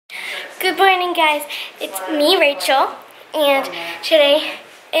Good morning, guys. It's me, Rachel, and today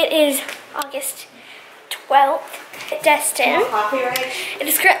it is August 12th. Destin. It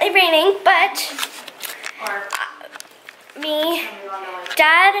is currently raining, but me,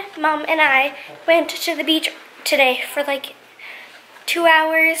 Dad, Mom, and I went to the beach today for like 2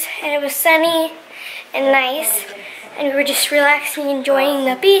 hours, and it was sunny and nice, and we were just relaxing, enjoying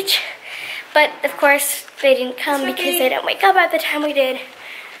the beach. But of course, they didn't come because they didn't wake up at the time we did.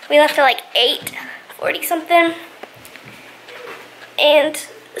 We left at like 8:40 something. And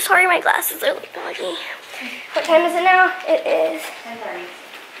sorry, my glasses are like foggy. What time is it now? It is 10:30.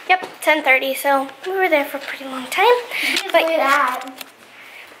 Yep, 10:30. So we were there for a pretty long time. But yeah,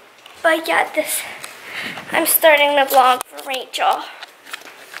 I'm starting the vlog for Rachel.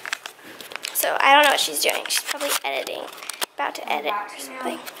 So I don't know what she's doing. She's probably editing, about to edit or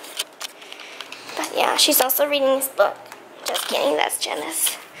something. But yeah, she's also reading this book. Just kidding, that's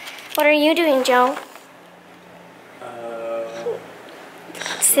Janice. What are you doing, Joe?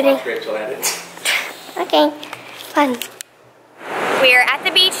 Sitting. Watch Rachel edit. Okay, fun. We're at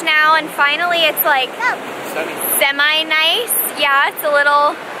the beach now, and finally it's like semi-nice. Yeah, it's a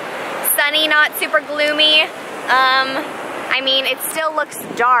little sunny, not super gloomy. I mean, it still looks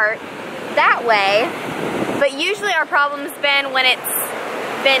dark that way, but usually our problem's been when it's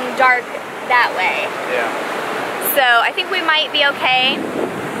been dark that way. Yeah. So I think we might be okay.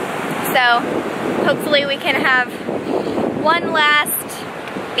 So hopefully we can have one last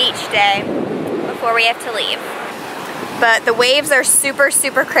beach day before we have to leave. But the waves are super,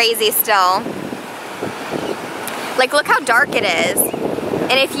 super crazy still. Like, look how dark it is.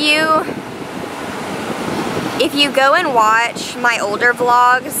 And if you go and watch my older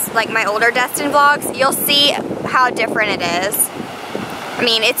vlogs, like my older Destin vlogs, you'll see how different it is. I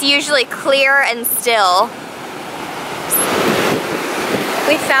mean, it's usually clear and still.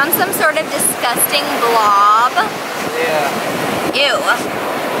 We found some sort of disgusting blob. Yeah. Ew.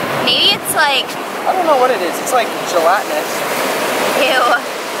 Maybe it's like... I don't know what it is. It's like gelatinous. Ew.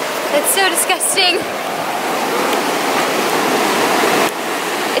 That's so disgusting.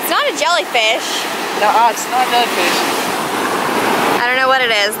 It's not a jellyfish. No, it's not jellyfish. I don't know what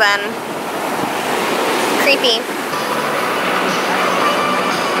it is then. Creepy.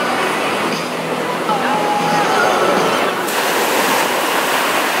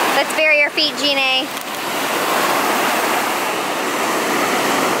 Let's bury your feet, Gina.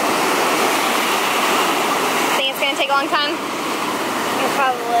 Think it's gonna take a long time? Yeah,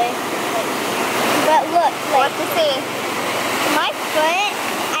 probably. But look, like, Let's see. my foot,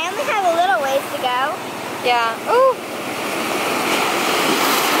 I only have a little ways to go. Yeah. Ooh.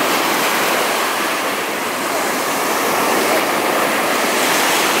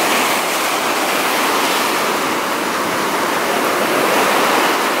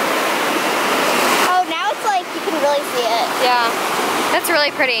 Oh, now it's like you can really see it. Yeah. That's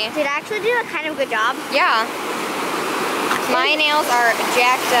really pretty. Did I actually do a kind of good job? Yeah. My nails are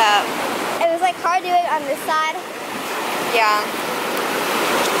jacked up. It was like hard doing on this side, Yeah.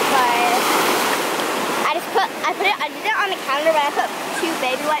 but I did it on the counter, but I put 2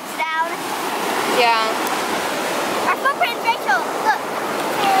 baby wipes down. Yeah. Our footprints, Rachel, look.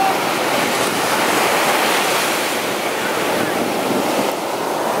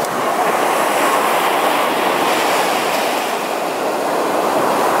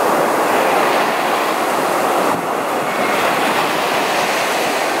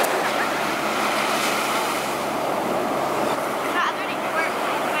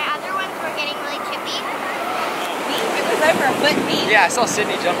 My other ones were getting really chippy. It was over a foot deep. Yeah, I saw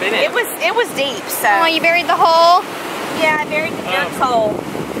Sydney jump in it. It was deep, so. Oh, you buried the hole? Yeah, I buried the jerk's hole.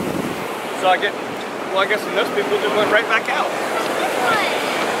 So I guess those people just went right back out.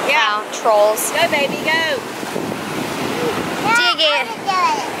 Yeah. Wow, trolls. Go, baby, go. Dig it.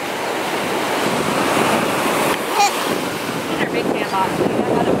 In our big sandbox.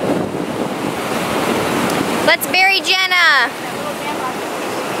 Let's bury Jenna.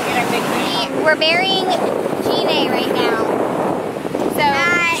 In our big sandbox. We're burying Gina right now. So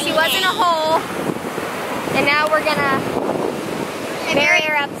she was in a hole, and now we're gonna bury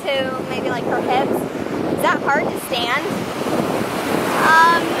her up to maybe like her hips. Is that hard to stand?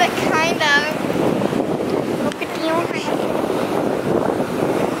 Kind of. Look at you.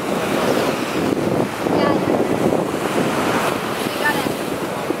 Yeah. You gotta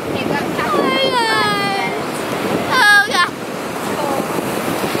Oh, God.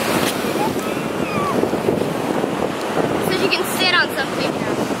 So you can sit on something.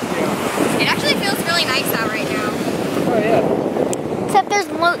 It actually feels really nice out right now. Oh yeah. Except there's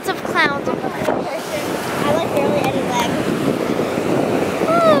loads of clowns on the person. I like barely any legs.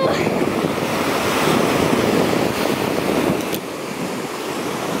 Ooh.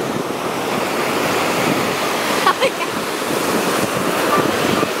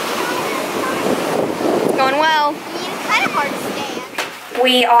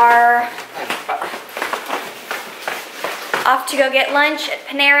 We are off to go get lunch at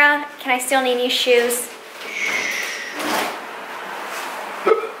Panera. Can I still need new shoes?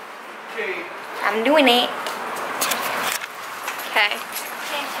 I'm doing it. Okay.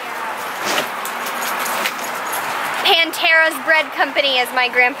 Pantera's Bread Company, as my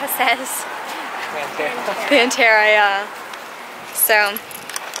grandpa says. Pantera, yeah. So,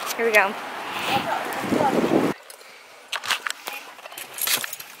 here we go.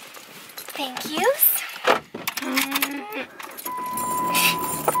 Thank yous.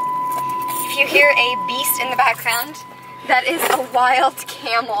 If you hear a beast in the background, that is a wild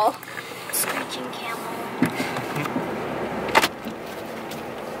camel. Screeching camel.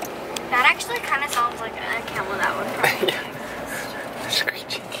 That actually kind of sounds like a camel that would probably A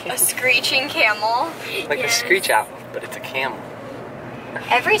screeching camel. A screeching camel. Like a screech owl, but it's a camel.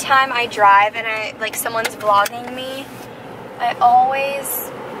 Every time I drive and someone's vlogging me, I always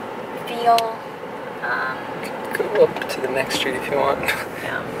feel, Go up to the next street if you want.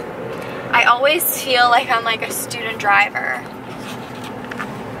 yeah. I always feel like I'm like a student driver.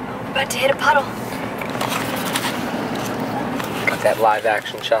 About to hit a puddle. Got that live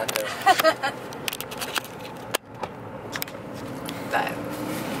action shot there. But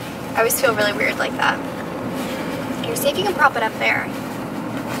I always feel really weird like that. Here, see if you can prop it up there.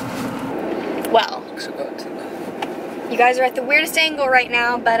 Well, So go to the... you guys are at the weirdest angle right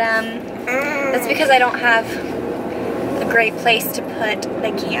now, but that's because I don't have a great place to put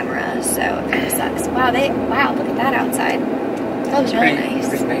the camera, so it kind of sucks. Wow, look at that outside. That was really nice.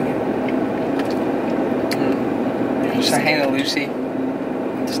 Pretty banging. Should I hang a Lucy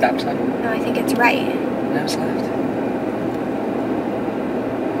at the stop sign? No, I think it's right. No, it's left.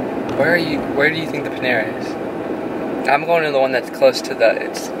 Where do you think the Panera is? I'm going to the one that's close to the,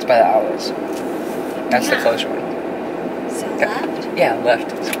 it's by the outlets. That's the closer one. So left? Yeah,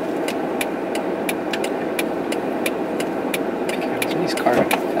 left. These cars are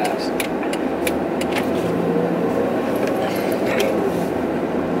fast.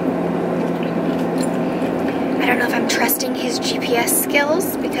 I don't know if I'm trusting his GPS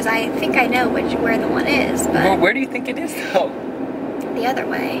skills because I think I know where the one is, but Well, where do you think it is though? the other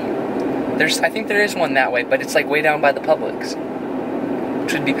way. I think there is one that way, but it's like way down by the Publix.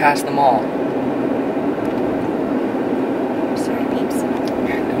 Which would be past the mall. Sorry, peeps.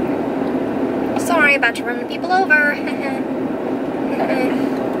 Sorry about to run people over.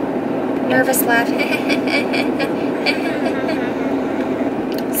 Nervous laugh.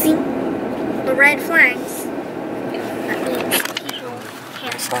 See? The red flags. That means people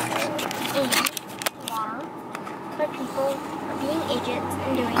can't stop in water, but people are being agents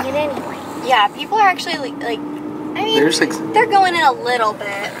and doing it anyway. Yeah, people are actually like I mean, they're going in a little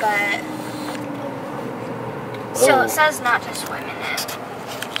bit, but So it says not to swim in it.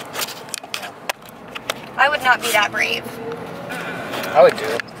 I would not be that brave. I would do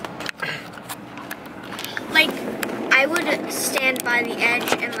it. Like, I would stand by the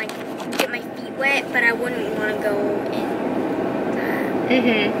edge and like get my feet wet, but I wouldn't want to go in that.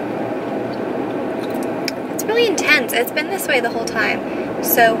 It's really intense. It's been this way the whole time.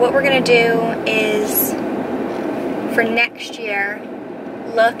 So what we're gonna do is, for next year,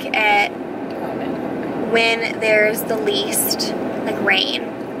 look at when there's the least like rain.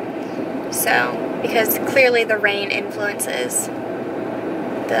 So, because clearly the rain influences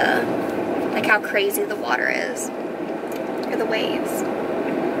like how crazy the water is, or the waves.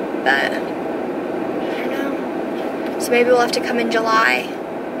 But I don't know. So maybe we'll have to come in July.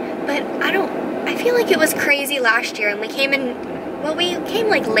 But I feel like it was crazy last year, and we came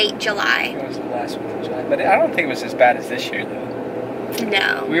like late July. It was the last one in July, but I don't think it was as bad as this year though.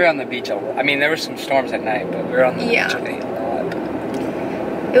 No. We were on the beach a lot. I mean, there were some storms at night, but we were on the beach a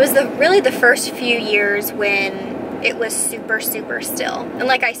lot. It was really the first few years when it was super, super still. And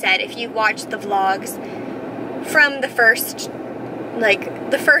like I said, if you watch the vlogs from the first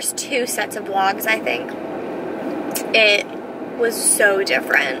 2 sets of vlogs, I think, it was so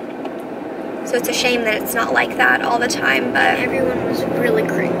different. So it's a shame that it's not like that all the time, but Everyone was really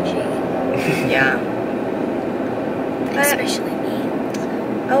cringy, yeah. But, especially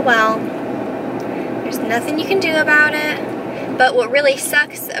me. oh well. There's nothing you can do about it. But what really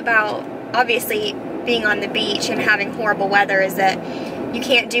sucks about, obviously, being on the beach and having horrible weather is that you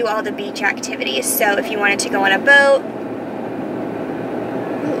can't do all the beach activities. So if you wanted to go on a boat,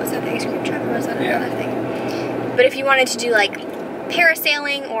 oh, was that the ice cream truck or was that another thing? But if you wanted to do like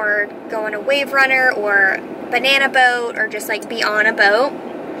parasailing or go on a wave runner or banana boat or just like be on a boat,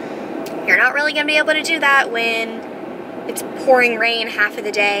 you're not really going to be able to do that when it's pouring rain half of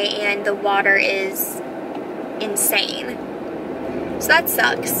the day and the water is insane. So that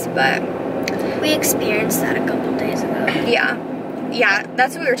sucks, but We experienced that a couple days ago. yeah,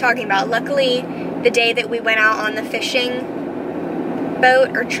 that's what we were talking about. Luckily, the day that we went out on the fishing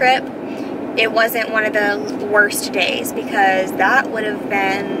boat or trip, it wasn't one of the worst days, because that would have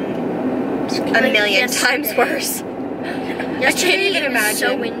been a million times worse. I can't even imagine. It was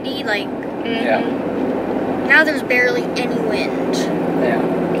so windy, like, Yeah. now there's barely any wind. Yeah.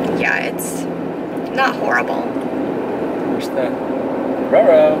 Yeah, it's not horrible. There's the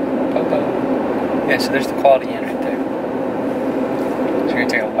Roro. Popo. Yeah, so there's the Quality Inn right there. So you're gonna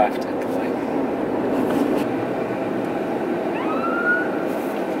take a left at the light.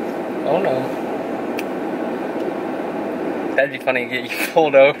 Oh no. That'd be funny to get you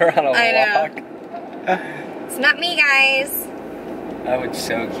pulled over on a I know. walk. It's not me, guys. I would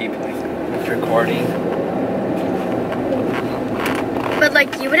so keep like recording. But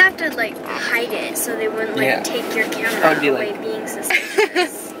like, you would have to like hide it so they wouldn't like Yeah. take your camera That would be away like- being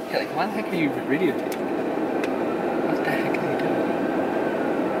suspicious. Yeah, like why the heck are you videotaping? What the heck are you doing?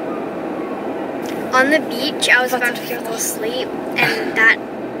 On the beach, I was Lots about of to fall fields. asleep, and that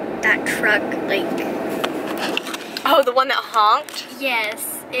truck, like, Oh, the one that honked?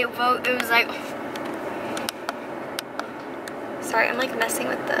 yes, it was like, Sorry, I'm like messing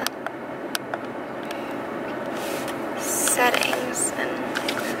with the settings, and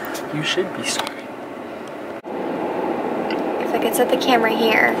You should be sorry. if I could set the camera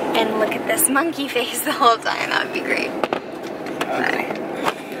here and look at this monkey face the whole time, that would be great. Ugly.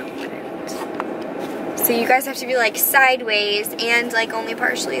 So you guys have to be like sideways and like only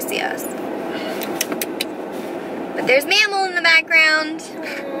partially see us. But there's Mammal in the background.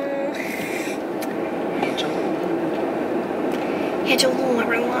 Hello,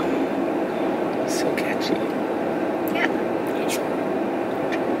 everyone. So catchy. Yeah.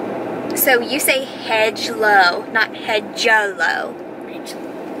 So you say hedge low, not hedge-low.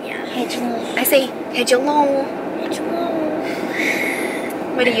 yeah, I say hedge-low.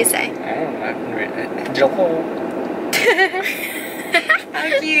 What do you say? I don't know. I haven't written it. Hello.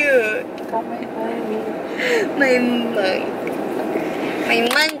 How cute. My monk. My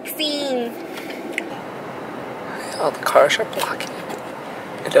monksing. Oh, the cars are blocking it.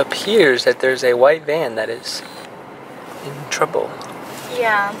 It appears that there's a white van that is in trouble.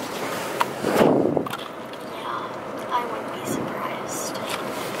 Yeah. I wouldn't be surprised.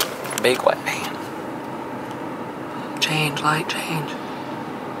 Big white van. Change, light, change.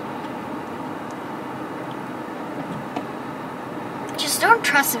 Just don't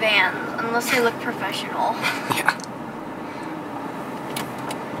trust vans unless they look professional. Yeah.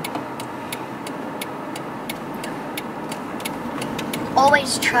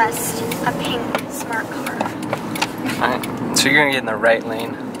 Always trust a pink smart car. Alright. So you're gonna get in the right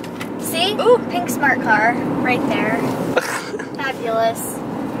lane. See? Ooh, pink smart car, right there. Fabulous.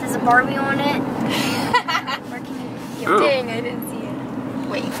 Does a Barbie on it? Where can you Ooh. Dang, I didn't see it.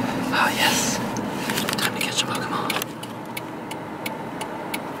 Wait. Oh, yes. Time to catch a Pokemon.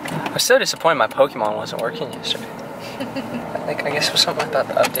 I was so disappointed my Pokemon wasn't working yesterday. I guess it was something about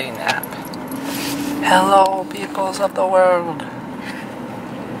the updating the app. Hello, peoples of the world.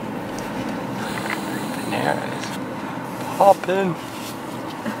 There it is. Poppin'.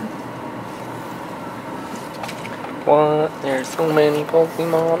 What? There's so many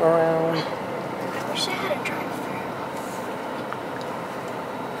Pokemon around. I wish I had a drive-thru.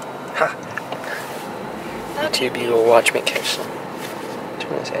 Ha. YouTube, you will watch me catch some.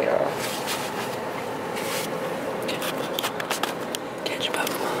 Turn this AR off. Catch a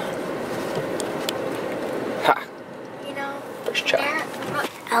Pokemon. Ha. You know, First try.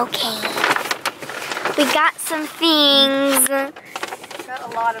 okay. We got some things. Got a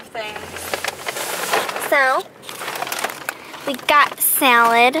lot of things. So, we got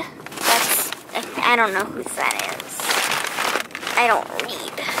salad. That's, I don't know whose that is. I don't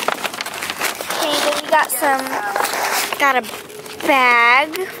read. Okay, then we got got a bag.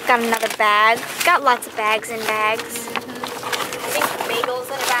 Got another bag. Got lots of bags and bags. I think bagels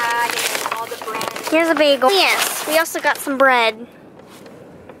in a bag and then all the bread. Here's a bagel. Yes, we also got some bread.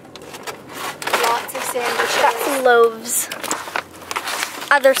 Lots of sandwiches. Got some loaves.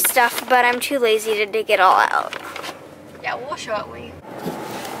 Other stuff, but I'm too lazy to dig it all out. Yeah, we'll shortly.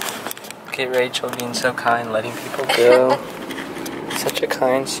 Look at Rachel being so kind, letting people go. Such a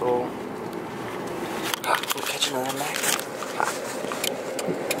kind soul. Ah, let me catch another magnet. Ah.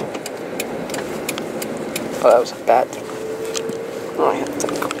 Oh, that was a bad thing. Oh, I have to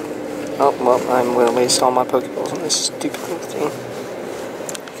think. Oh, well, I'm going to waste all my Pokeballs on this stupid little thing.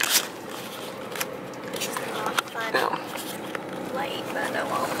 No. Light, but oh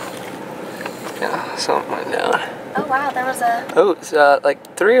well. Yeah, something went down. Oh wow, there was a Oh, it's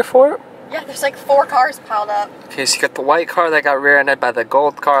like 3 or 4? Yeah, there's like 4 cars piled up. Okay, so you got the white car that got rear-ended by the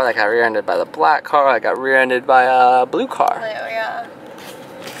gold car, that got rear-ended by the black car, that got rear-ended by a blue car. Oh, yeah.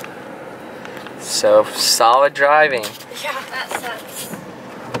 So, solid driving. Yeah, that sucks.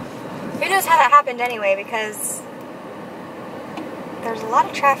 Who knows how that happened anyway, because there's a lot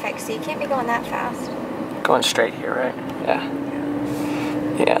of traffic, so you can't be going that fast. Going straight here, right? Yeah.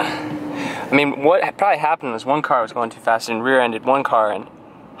 Yeah. I mean, what probably happened was one car was going too fast and rear-ended one car and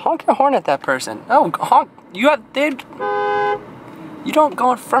honk your horn at that person. Oh, honk. You don't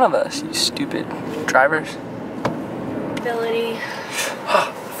go in front of us, you stupid drivers. Ability.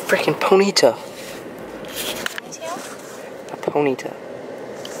 Freaking ponytail. Ponytail? A ponytail.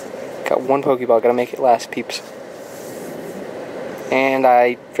 Got 1 Pokeball, gotta make it last, peeps. And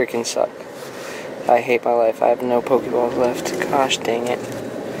I freaking suck. I hate my life. I have no Pokeballs left. Gosh dang it.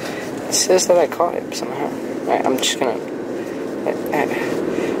 It says that I caught it somehow. Alright, I'm just gonna... I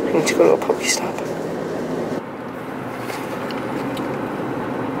need to go to a Pokestop.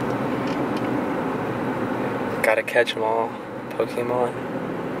 Gotta catch them all. Pokemon.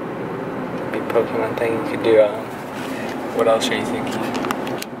 Big Pokemon thing you could do. What else are you thinking?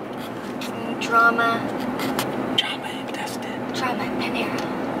 Drama. Drama and Destin. Drama and Panera.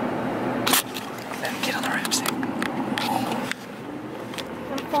 Then get on the ripstick.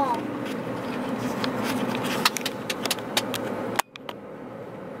 I'm fall.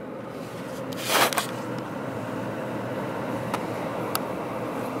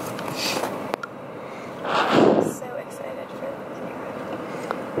 So excited for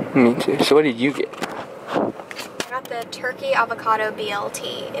the Me too. So what did you get? I got the turkey avocado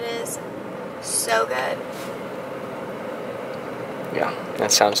BLT. It is so good. Yeah,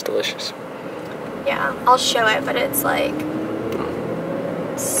 that sounds delicious. Yeah, I'll show it, but it's like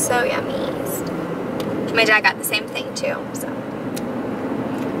so yummy. My dad got the same thing too, so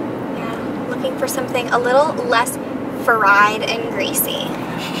yeah, looking for something a little less fried and greasy.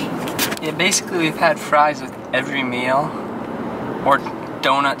 Yeah, basically we've had fries with every meal, or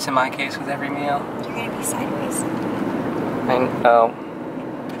donuts in my case with every meal. You're gonna be sideways. Oh.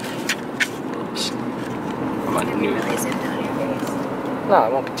 Oops. I'm It's gonna be really zoomed out on your face. No,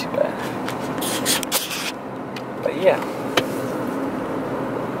 it won't be too bad. But yeah.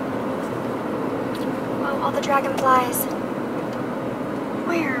 Oh, all the dragonflies.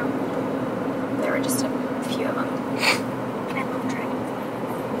 Where? There were just a few of them. I love dragonflies.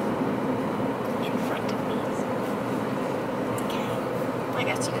 In front of me. Okay. Well, I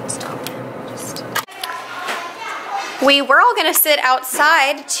guess you can stop them. Just. We were all gonna sit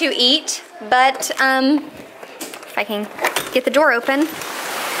outside to eat, but if I can get the door open.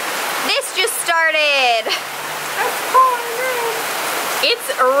 This just started. It's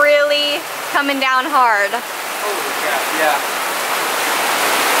really coming down hard. Holy crap, yeah.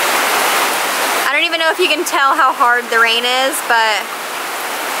 I don't even know if you can tell how hard the rain is, but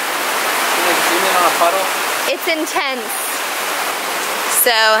Can you zoom in on a puddle? it's intense.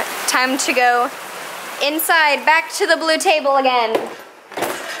 So, time to go inside, back to the blue table again.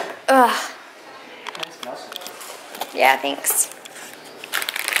 Ugh. Yeah, thanks.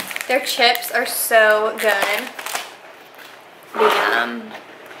 Their chips are so good.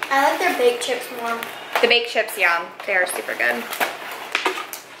 I like their baked chips more. The baked chips, yeah, they are super good.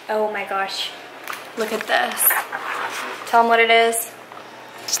 Oh my gosh, look at this. Tell them what it is.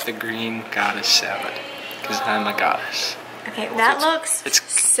 It's the green goddess salad, because I'm a goddess. Okay, that looks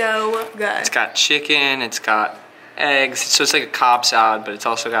so good. It's got chicken, it's got eggs, so it's like a Cobb salad, but it's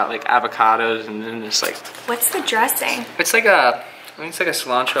also got like avocados, and then it's like... What's the dressing? It's like a, I think it's like a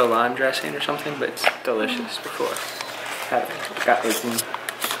cilantro lime dressing or something, but it's delicious before. Got this in.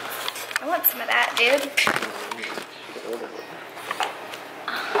 I want some of that, dude.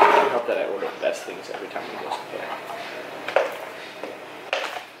 I hope that I order the best things every time we go somewhere.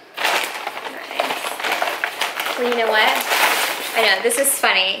 Nice. Well, you know what? I know, this is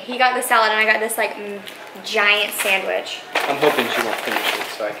funny. He got the salad and I got this like giant sandwich. I'm hoping she won't finish it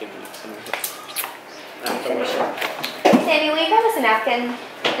so I can eat some of it. Finish it. Sammy, will you grab us a napkin,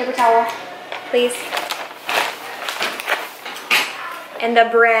 paper towel, please? And the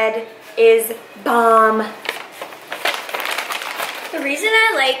bread is bomb. The reason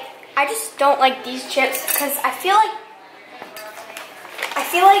I just don't like these chips because I feel like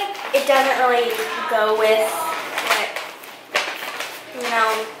it doesn't really go with what, you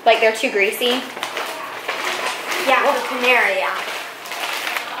know. Like they're too greasy? Yeah, well, the Panera, yeah.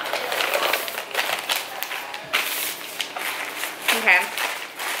 Okay,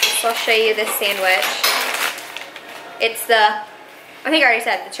 so I'll show you this sandwich. It's the, I think I already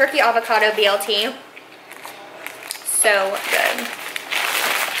said, the turkey avocado BLT. so good.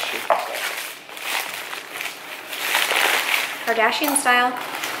 Kardashian style.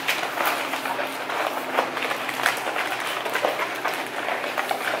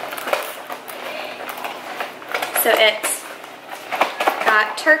 So it's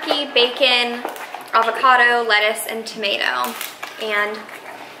got turkey, bacon, avocado, lettuce, and tomato. And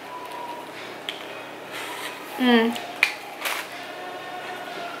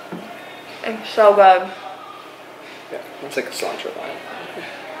it's so good. Yeah, it's like a cilantro line.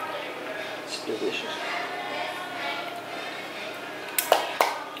 It's delicious.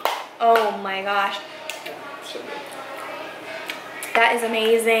 Oh my gosh. Yeah, so good. That is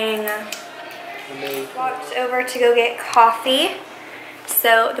amazing. Amazing. Walked over to go get coffee.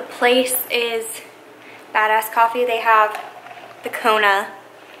 So the place is badass coffee. They have the Kona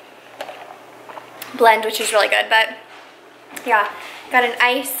blend, which is really good. But yeah, got an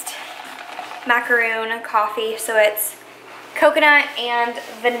iced macaroon coffee. So it's coconut and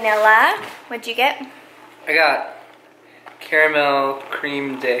vanilla. What'd you get? I got caramel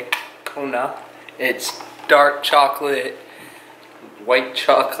cream de Kona. It's dark chocolate, white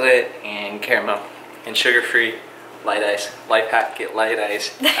chocolate, and caramel, and sugar-free, light ice. Life hack: get light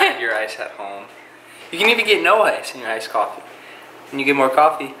ice. Add your ice at home. You can even get no ice in your iced coffee. When you get more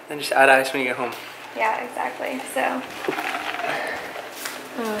coffee, then just add ice when you get home. Yeah, exactly. So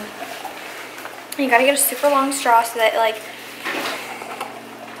you gotta get a super long straw so that like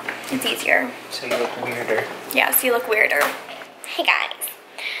it's easier. So you look weirder. Yeah, so you look weirder. Hey guys,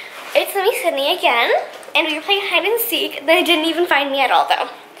 it's me, Sydney, again, and we were playing hide and seek. They didn't even find me at all, though.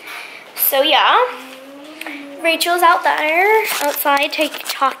 So yeah, Rachel's out there, outside,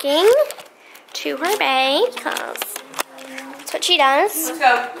 talking to her bae, because that's what she does. Let's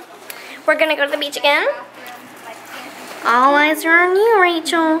go. We're gonna go to the beach again. All eyes are on you,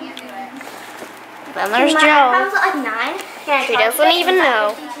 Rachel. Then there's Joe. She doesn't even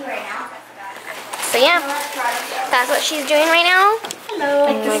know. So yeah, that's what she's doing right now. Hello.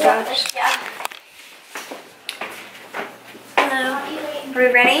 Oh my gosh. Hello. Are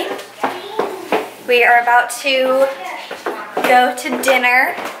we ready? We are about to go to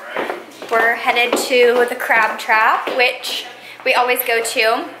dinner. We're headed to the Crab Trap, which we always go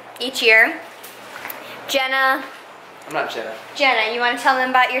to each year. Jenna. I'm not Jenna. Jenna, you want to tell them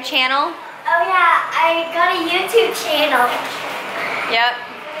about your channel? Oh yeah, I got a YouTube channel. Yep.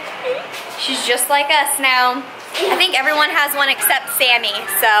 She's just like us now. I think everyone has one except Sammy,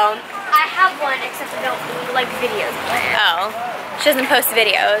 so. I have one, except I don't like videos on it. Oh. She doesn't post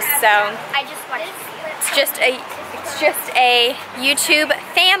videos, so. I just watch it. It's just a YouTube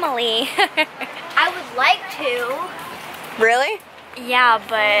family. I would like to. Really? Yeah,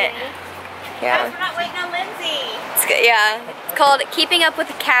 but Yeah. We're not waiting on Lindsay. It's good, yeah. It's called Keeping Up with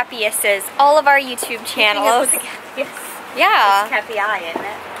the Cappiuses. All of our YouTube channels. Yes. Yeah. Happy eye, isn't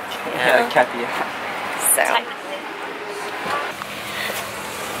it? Yeah, Kathy. So.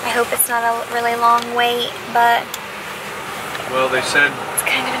 I hope it's not a really long wait, but Well, they said, it's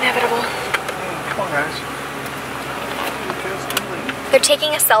kind of inevitable. come on, guys. They're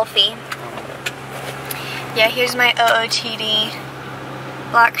taking a selfie. Yeah, here's my OOTD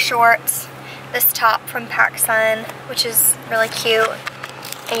black shorts, this top from PacSun, which is really cute,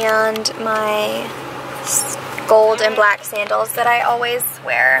 and my gold and black sandals that I always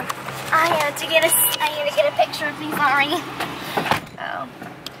wear. I need to get a picture of these already. Oh.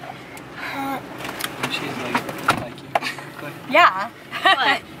 She's like you. Yeah.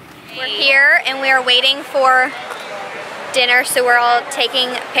 What? We're here and we are waiting for dinner, so we're all taking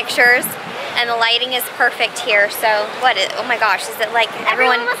pictures. And the lighting is perfect here, so what is, oh my gosh, is it like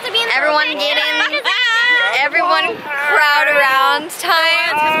everyone wants to be in the everyone picture. get in, everyone crowd around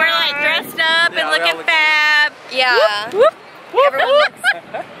time? Because we're like dressed up and looking fab. Yeah. Everyone looks,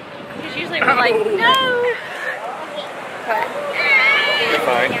 Because usually we're like, no. You're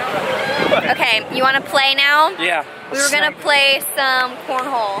fine. okay, you want to play now? Yeah. We were going to play some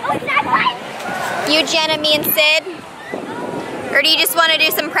cornhole. You, Jenna, me, and Sid? Or do you just want to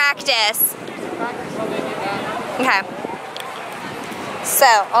do some practice? Okay. So,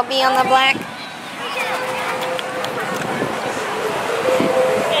 I'll be on the black.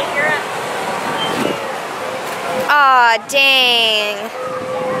 Okay, you're up. Aw, dang.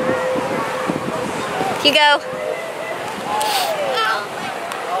 You go.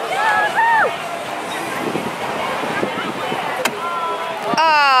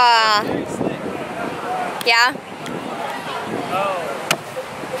 Aw. Yeah?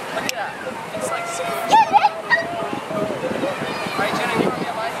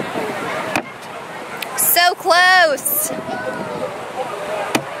 So close.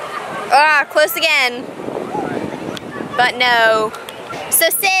 Ah, close again. but no. So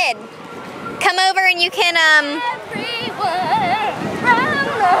Sid, come over and you can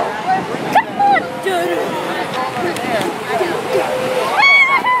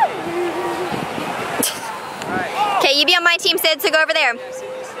Okay, you be on my team, Sid, so go over there.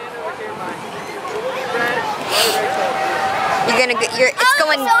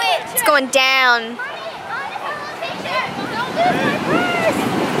 It's going down.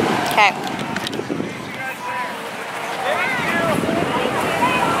 Okay.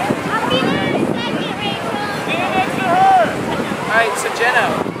 Alright, so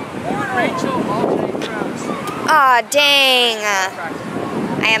Jenna, you and Rachel alternate rows. Aw, dang.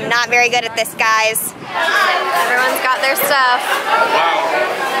 I am not very good at this, guys. Everyone's got their stuff.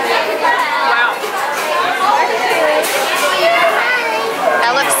 Wow.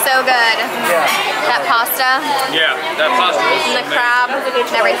 That looks so good. Yeah. That pasta Yeah, that pasta was and the crab and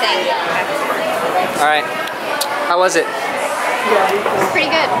everything. Alright. How was it? Pretty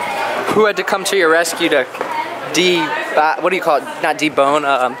good. Who had to come to your rescue to what do you call it? Not debone,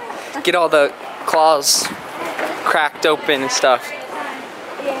 get all the claws cracked open and stuff.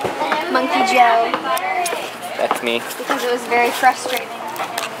 Monkey Joe. That's me. Because it was very frustrating.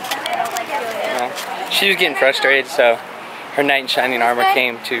 Yeah. She was getting frustrated, so her knight in shining armor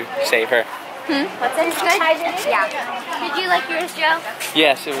came to save her. What's it? It's good? Yeah. Did you like yours, Joe?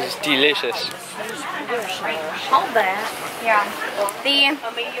 Yes, it was delicious. Hold that. Yeah.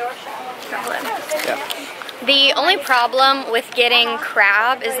 The only problem with getting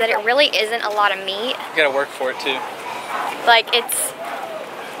crab is that it really isn't a lot of meat. You gotta work for it too. Like I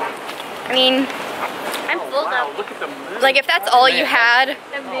mean, I'm full now. Look at the moon. like if that's all you had,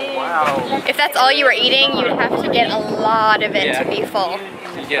 Wow. if that's all you were eating, you'd have to get a lot of it to be full.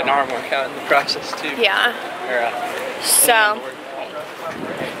 You get an arm workout in the process too. Yeah. Or, So,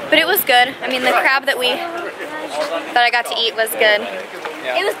 but it was good. I mean, the crab that I got to eat was good.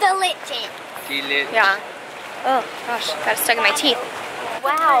 yeah. It was delicious. Yeah. Oh gosh, got it stuck in my teeth.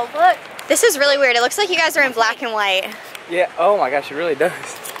 Wow, look. This is really weird. It looks like you guys are in black and white. Yeah, oh my gosh, it really does.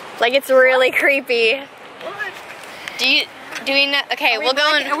 Like it's really creepy. Do we know? Okay, we'll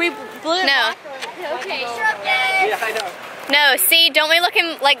go in. Are we blue? No. Okay, Yeah, I know. No, see, don't we look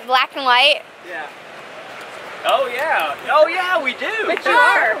in like black and white? Yeah. Oh yeah. Oh yeah, we do. But you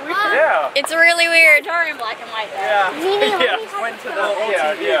are. Yeah. It's really weird. We are in black and white though. Yeah. Yeah. Went to the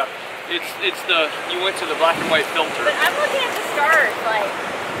Yeah. It's the you went to the black and white filter. But I'm looking at the stars like.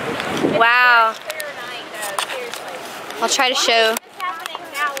 Wow. Clear night though, seriously. I'll try to show. What's happening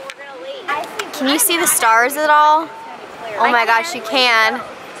now when we're gonna leave? Can you see the stars at all? Oh my gosh, you can.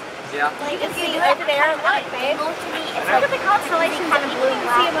 Yeah. You can see over there. Look, babe. Look at the constellations kind of blue. You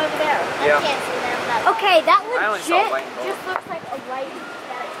can see them over there. Yeah. Okay, that I only saw legit white and gold. just looks like a light.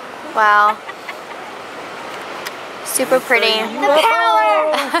 Wow. Super pretty. The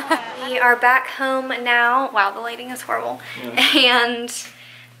power! We are back home now. Wow, the lighting is horrible. And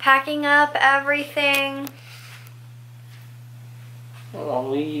packing up everything. I'll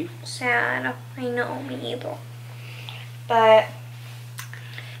leave. Sad. I know, me either. But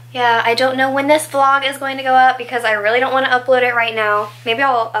yeah, I don't know when this vlog is going to go up because I really don't want to upload it right now. Maybe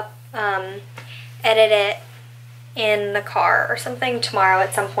I'll edit it in the car or something tomorrow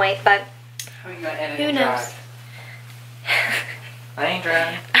at some point, but who knows? I ain't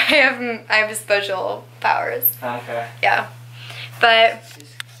driving. I have special powers. Okay. Yeah. But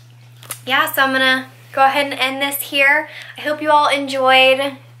yeah, so I'm gonna go ahead and end this here. I hope you all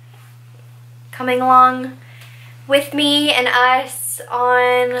enjoyed coming along with me and us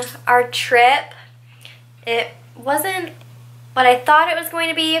on our trip. It wasn't what I thought it was going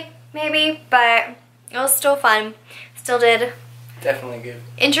to be, maybe, but it was still fun. Still did Definitely good.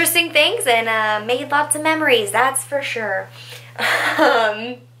 interesting things and made lots of memories, that's for sure.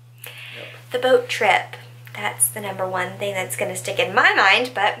 The boat trip, that's the #1 thing that's gonna stick in my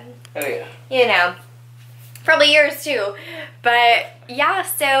mind, but Oh yeah. you know, probably yours too. But yeah,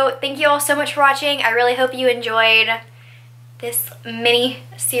 so thank you all so much for watching. I really hope you enjoyed this mini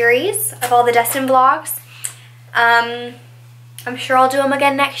series of all the Destin vlogs. I'm sure I'll do them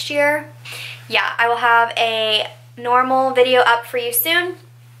again next year. Yeah, I will have a normal video up for you soon.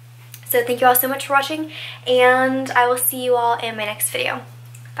 So thank you all so much for watching, and I will see you all in my next video.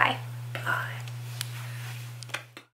 Bye.